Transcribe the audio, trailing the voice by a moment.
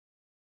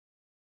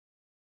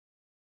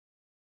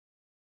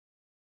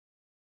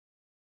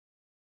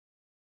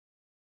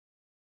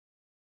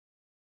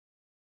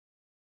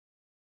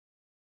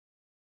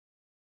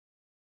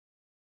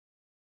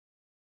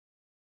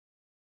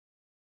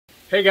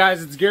Hey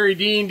guys, it's Garry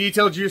Dean,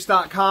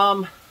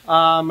 DetailJuice.com.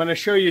 I'm going to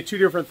show you two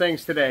different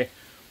things today.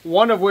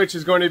 One of which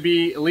is going to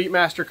be Elite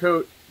Master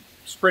Coat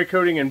Spray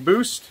Coating and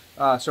Boost,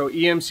 so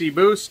EMC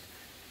Boost.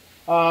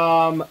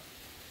 The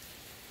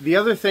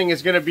other thing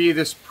is going to be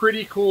this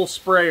pretty cool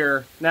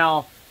sprayer.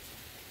 Now,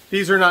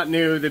 these are not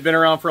new, they've been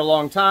around for a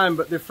long time,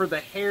 but they're for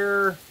the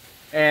hair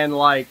and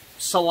like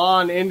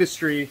salon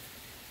industry.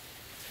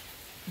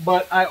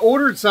 But I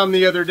ordered some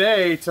the other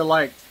day to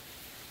like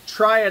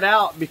try it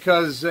out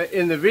because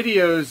in the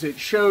videos it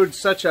showed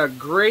such a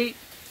great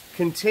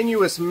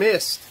continuous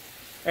mist,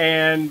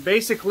 and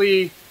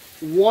basically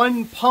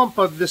one pump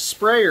of the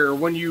sprayer,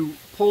 when you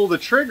pull the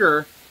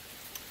trigger,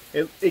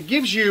 it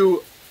gives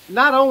you,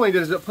 not only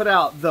does it put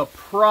out the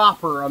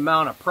proper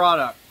amount of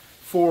product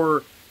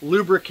for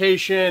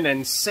lubrication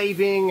and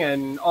saving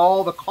and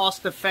all the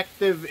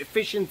cost-effective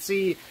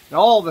efficiency and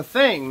all the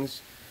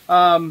things,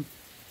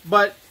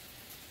 but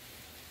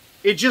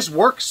it just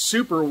works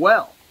super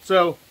well.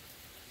 So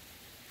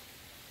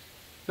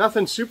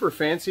nothing super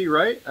fancy,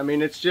 right? I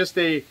mean, it's just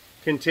a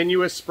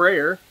continuous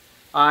sprayer.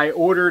 I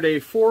ordered a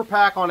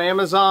 4-pack on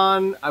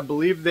Amazon. I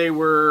believe they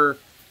were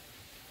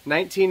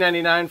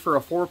 $19.99 for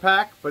a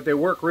 4-pack, but they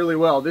work really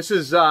well. This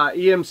is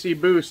EMC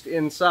Boost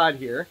inside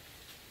here.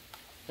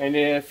 And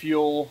if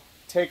you'll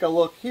take a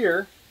look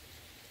here,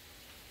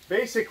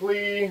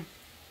 basically, I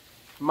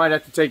might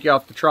have to take you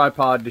off the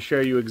tripod to show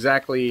you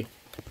exactly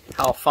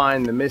how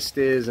fine the mist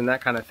is and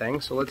that kind of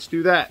thing. So let's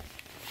do that.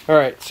 All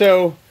right,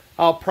 so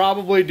I'll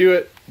probably do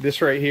it.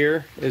 This right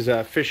here is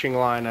a fishing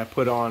line I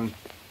put on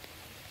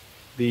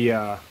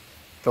the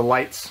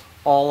lights.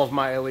 All of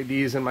my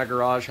LEDs in my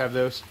garage have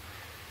those.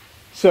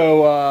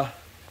 So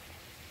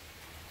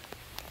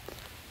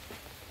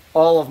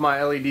all of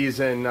my LEDs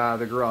in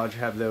the garage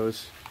have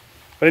those.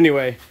 But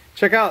anyway,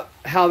 check out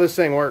how this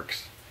thing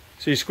works.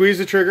 So you squeeze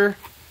the trigger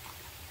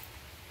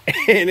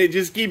and it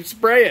just keeps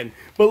spraying.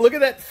 But look at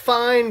that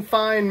fine,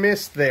 fine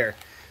mist there.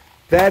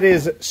 That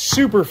is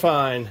super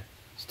fine.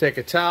 Let's take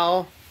a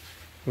towel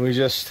and we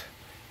just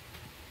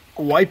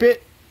wipe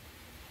it.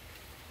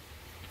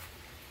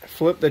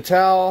 Flip the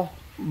towel,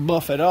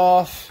 buff it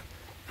off,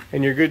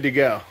 and you're good to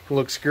go.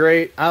 Looks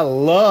great. I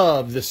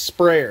love the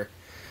sprayer.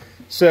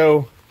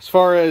 So as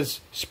far as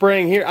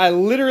spraying here, I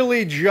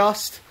literally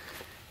just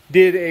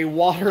did a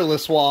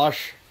waterless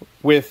wash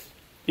with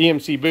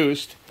EMC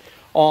Boost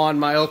on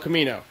my El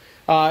Camino.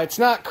 It's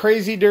not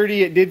crazy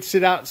dirty. It did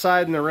sit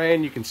outside in the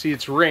rain. You can see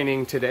it's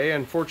raining today.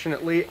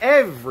 Unfortunately,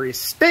 every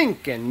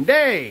stinking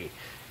day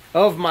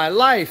of my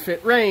life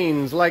it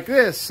rains like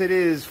this. It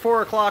is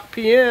 4:00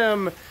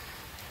 p.m.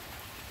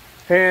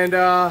 and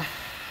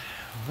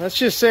let's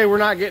just say we're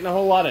not getting a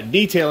whole lot of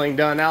detailing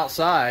done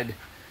outside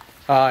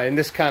in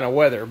this kind of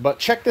weather. But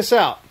check this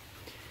out.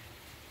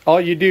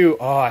 All you do,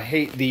 oh, I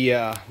hate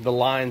the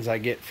lines I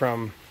get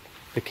from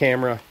the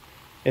camera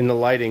in the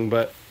lighting,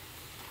 but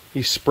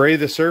you spray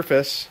the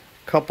surface,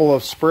 couple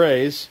of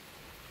sprays.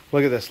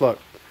 Look at this, look.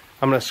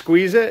 I'm gonna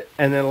squeeze it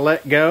and then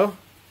let go,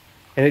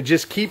 and it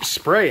just keeps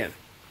spraying.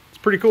 It's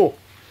pretty cool.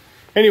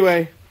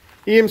 Anyway,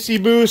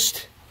 EMC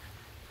Boost.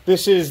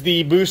 This is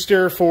the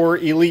booster for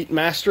Elite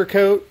Master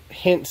Coat,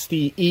 hence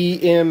the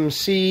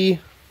EMC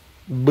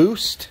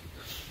Boost.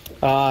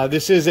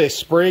 This is a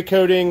spray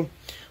coating.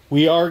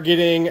 We are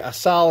getting a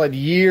solid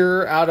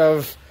year out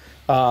of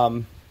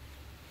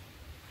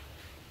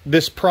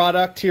this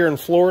product here in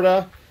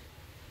Florida.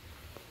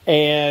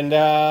 And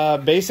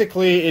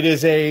basically it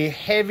is a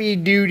heavy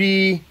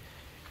duty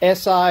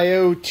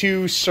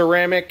SiO2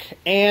 ceramic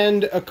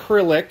and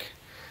acrylic.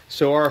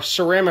 So our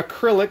ceramic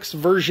acrylics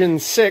version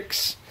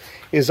 6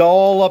 is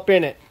all up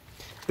in it.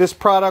 This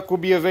product will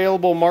be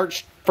available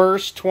March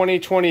 1st,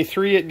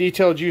 2023 at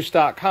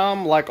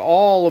DetailJuice.com. Like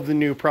all of the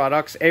new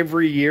products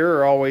every year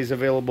are always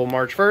available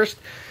March 1st.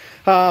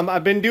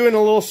 I've been doing a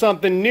little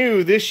something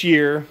new this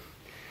year.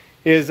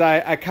 Is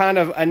I kind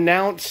of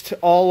announced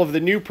all of the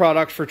new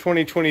products for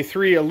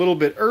 2023 a little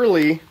bit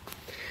early,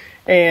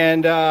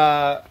 and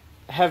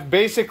have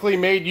basically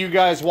made you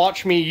guys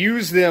watch me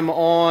use them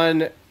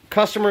on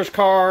customers'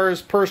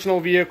 cars, personal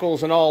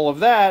vehicles, and all of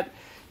that,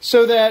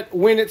 so that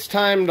when it's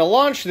time to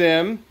launch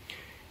them,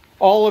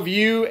 all of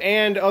you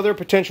and other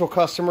potential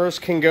customers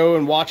can go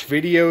and watch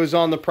videos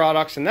on the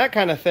products and that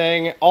kind of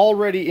thing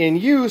already in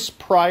use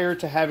prior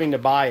to having to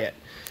buy it.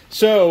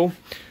 So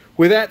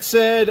with that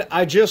said,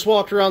 I just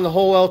walked around the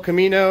whole El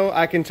Camino.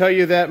 I can tell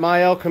you that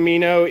my El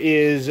Camino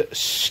is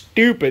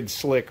stupid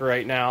slick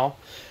right now.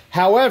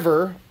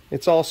 However,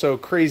 it's also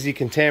crazy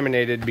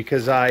contaminated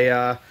because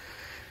I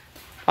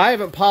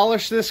haven't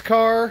polished this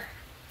car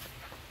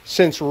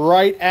since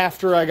right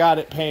after I got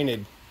it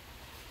painted.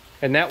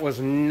 And that was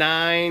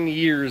 9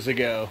 years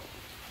ago.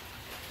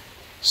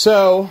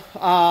 So,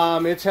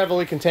 it's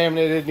heavily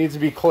contaminated, needs to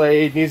be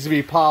clayed, needs to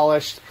be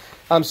polished.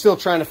 I'm still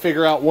trying to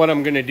figure out what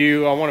I'm going to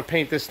do. I want to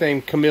paint this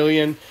thing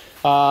chameleon.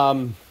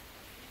 I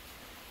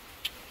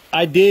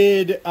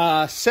did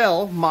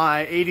sell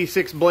my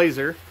 86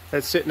 Blazer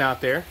that's sitting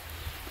out there.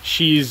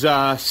 She's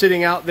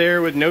sitting out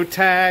there with no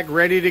tag,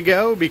 ready to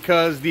go,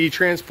 because the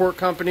transport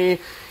company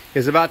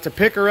is about to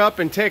pick her up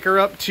and take her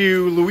up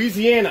to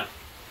Louisiana.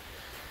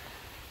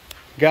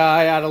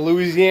 Guy out of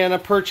Louisiana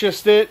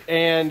purchased it,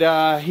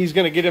 and he's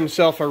going to get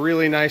himself a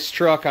really nice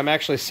truck. I'm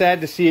actually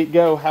sad to see it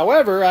go.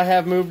 However, I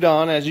have moved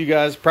on, as you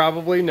guys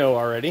probably know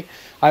already.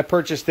 I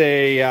purchased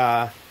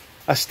a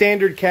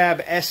standard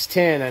cab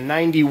S10, a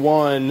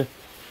 91,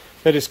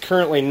 that is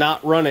currently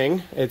not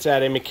running. It's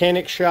at a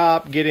mechanic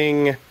shop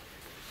getting,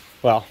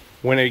 well,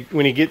 when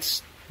he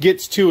gets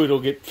to it,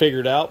 it'll get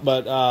figured out.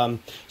 But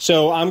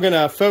so I'm going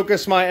to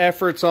focus my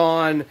efforts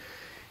on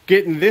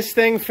getting this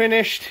thing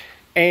finished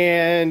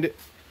and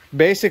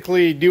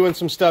basically doing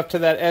some stuff to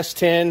that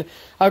S10.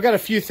 I've got a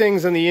few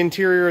things on the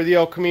interior of the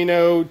El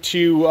Camino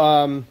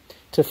to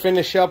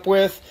finish up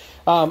with.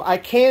 I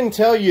can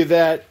tell you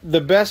that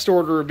the best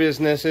order of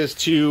business is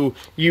to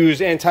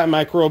use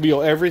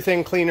antimicrobial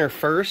everything cleaner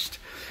first,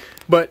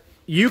 but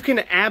you can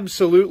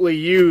absolutely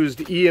use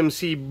the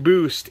EMC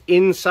Boost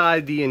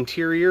inside the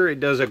interior. It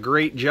does a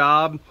great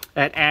job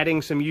at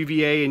adding some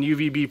UVA and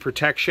UVB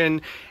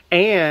protection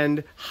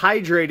and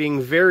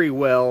hydrating very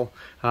well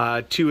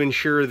to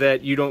ensure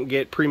that you don't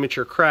get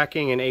premature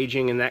cracking and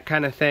aging and that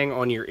kind of thing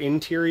on your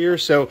interior.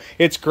 So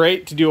it's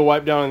great to do a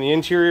wipe down on the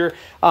interior.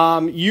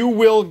 You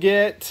will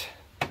get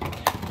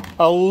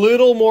a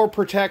little more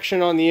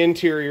protection on the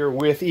interior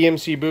with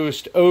EMC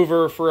Boost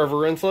over Forever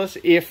Rinseless,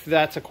 if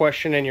that's a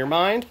question in your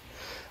mind.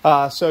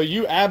 So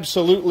you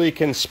absolutely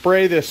can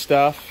spray this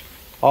stuff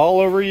all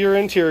over your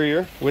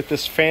interior with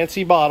this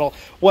fancy bottle.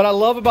 What I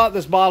love about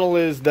this bottle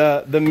is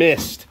the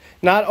mist.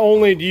 Not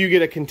only do you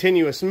get a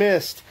continuous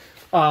mist,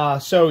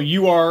 so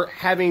you are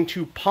having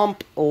to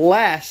pump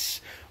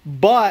less,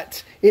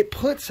 but it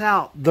puts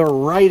out the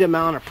right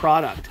amount of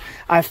product.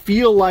 I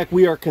feel like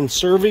we are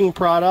conserving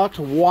product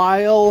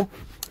while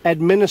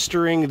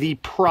administering the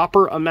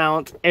proper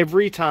amount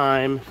every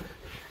time,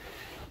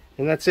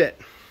 and that's it.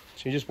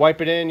 So you just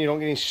wipe it in, you don't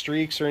get any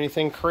streaks or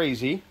anything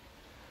crazy,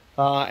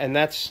 and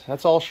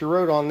that's all she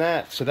wrote on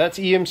that. So that's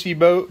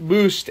EMC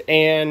Boost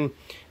and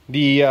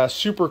the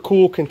super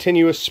cool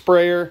continuous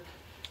sprayer.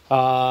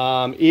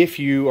 If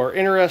you are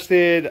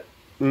interested,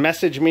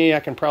 message me. I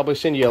can probably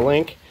send you a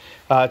link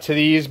to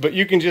these, but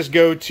you can just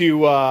go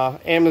to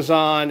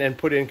Amazon and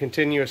put in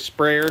continuous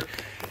sprayer.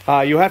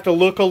 You'll have to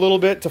look a little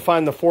bit to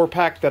find the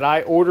 4-pack that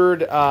I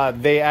ordered.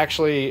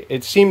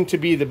 It seemed to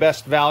be the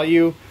best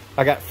value.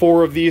 I got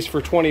 4 of these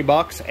for 20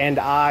 bucks, and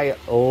I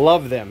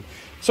love them.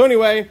 So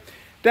anyway,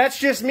 that's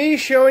just me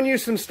showing you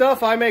some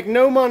stuff I make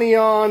no money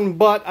on,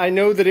 but I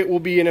know that it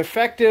will be an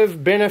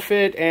effective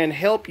benefit and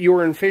help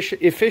your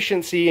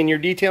efficiency in your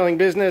detailing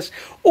business.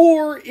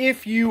 Or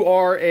if you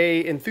are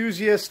an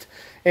enthusiast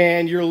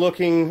and you're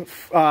looking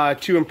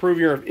to improve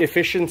your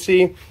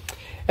efficiency.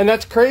 And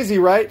that's crazy,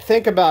 right?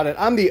 Think about it.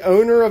 I'm the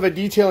owner of a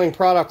detailing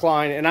product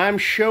line, and I'm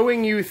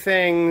showing you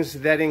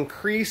things that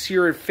increase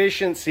your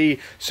efficiency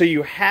so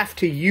you have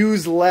to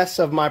use less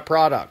of my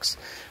products.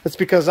 That's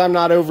because I'm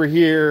not over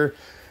here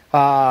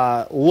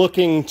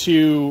looking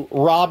to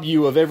rob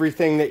you of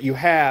everything that you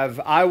have.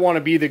 I want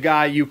to be the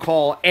guy you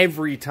call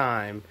every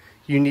time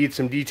you need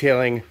some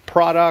detailing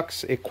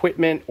products,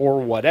 equipment, or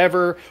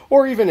whatever,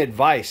 or even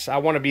advice. I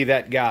want to be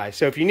that guy.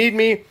 So if you need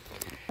me,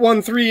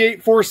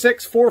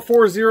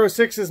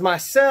 1-3846-4406 is my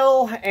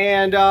cell,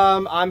 and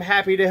I'm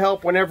happy to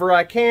help whenever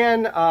I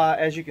can.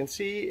 As you can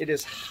see, it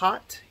is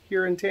hot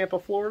here in Tampa,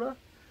 Florida.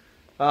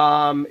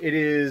 It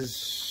is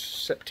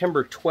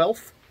September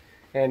 12th.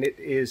 And it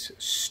is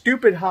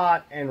stupid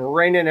hot and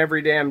raining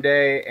every damn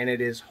day, and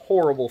it is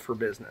horrible for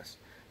business.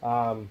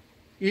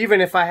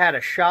 Even if I had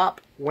a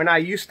shop, when I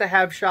used to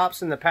have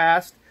shops in the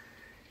past,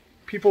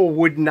 people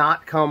would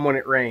not come when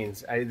it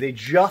rains. They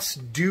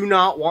just do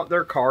not want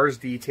their cars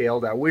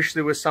detailed. I wish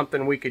there was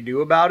something we could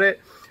do about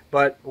it,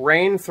 but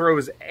rain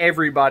throws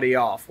everybody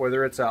off,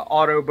 whether it's an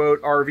auto,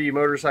 boat, RV,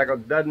 motorcycle,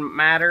 doesn't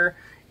matter.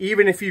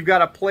 Even if you've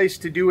got a place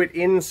to do it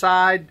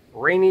inside,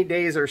 rainy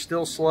days are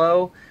still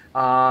slow.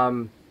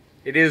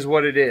 It is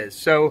what it is.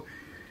 So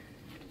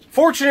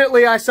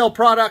fortunately, I sell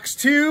products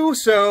too,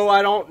 so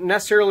I don't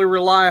necessarily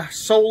rely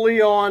solely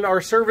on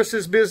our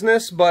services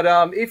business. But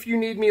if you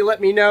need me,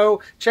 let me know.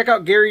 Check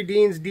out Garry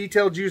Dean's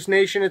Detail Juice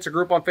Nation. It's a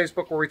group on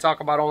Facebook where we talk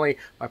about only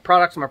my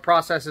products, my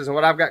processes, and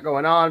what I've got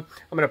going on.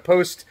 I'm going to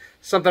post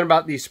something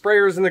about these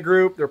sprayers in the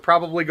group. They're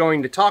probably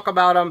going to talk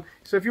about them.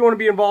 So if you want to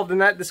be involved in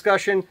that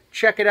discussion,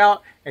 check it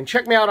out. And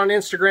check me out on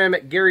Instagram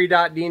at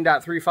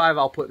Garry.Dean.35.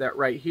 I'll put that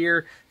right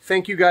here.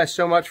 Thank you guys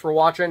so much for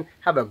watching.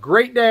 Have a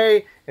great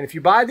day. And if you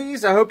buy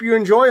these, I hope you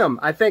enjoy them.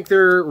 I think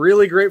they're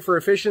really great for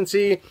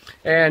efficiency.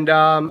 And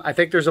I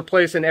think there's a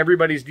place in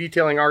everybody's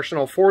detailing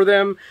arsenal for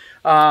them.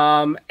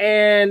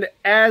 And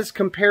as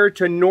compared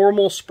to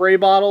normal spray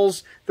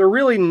bottles, they're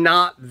really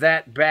not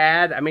that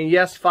bad. I mean,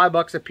 yes,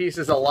 $5 a piece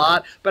is a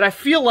lot, but I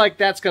feel like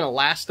that's going to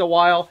last a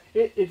while.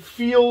 It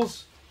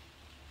feels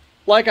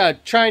like a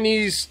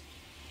Chinese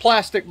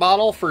plastic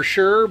bottle for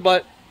sure,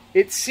 but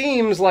it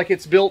seems like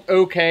it's built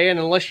okay, and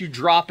unless you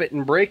drop it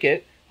and break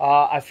it,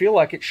 I feel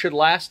like it should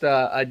last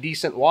a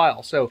decent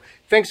while. So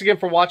thanks again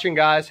for watching,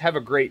 guys. Have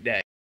a great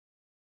day.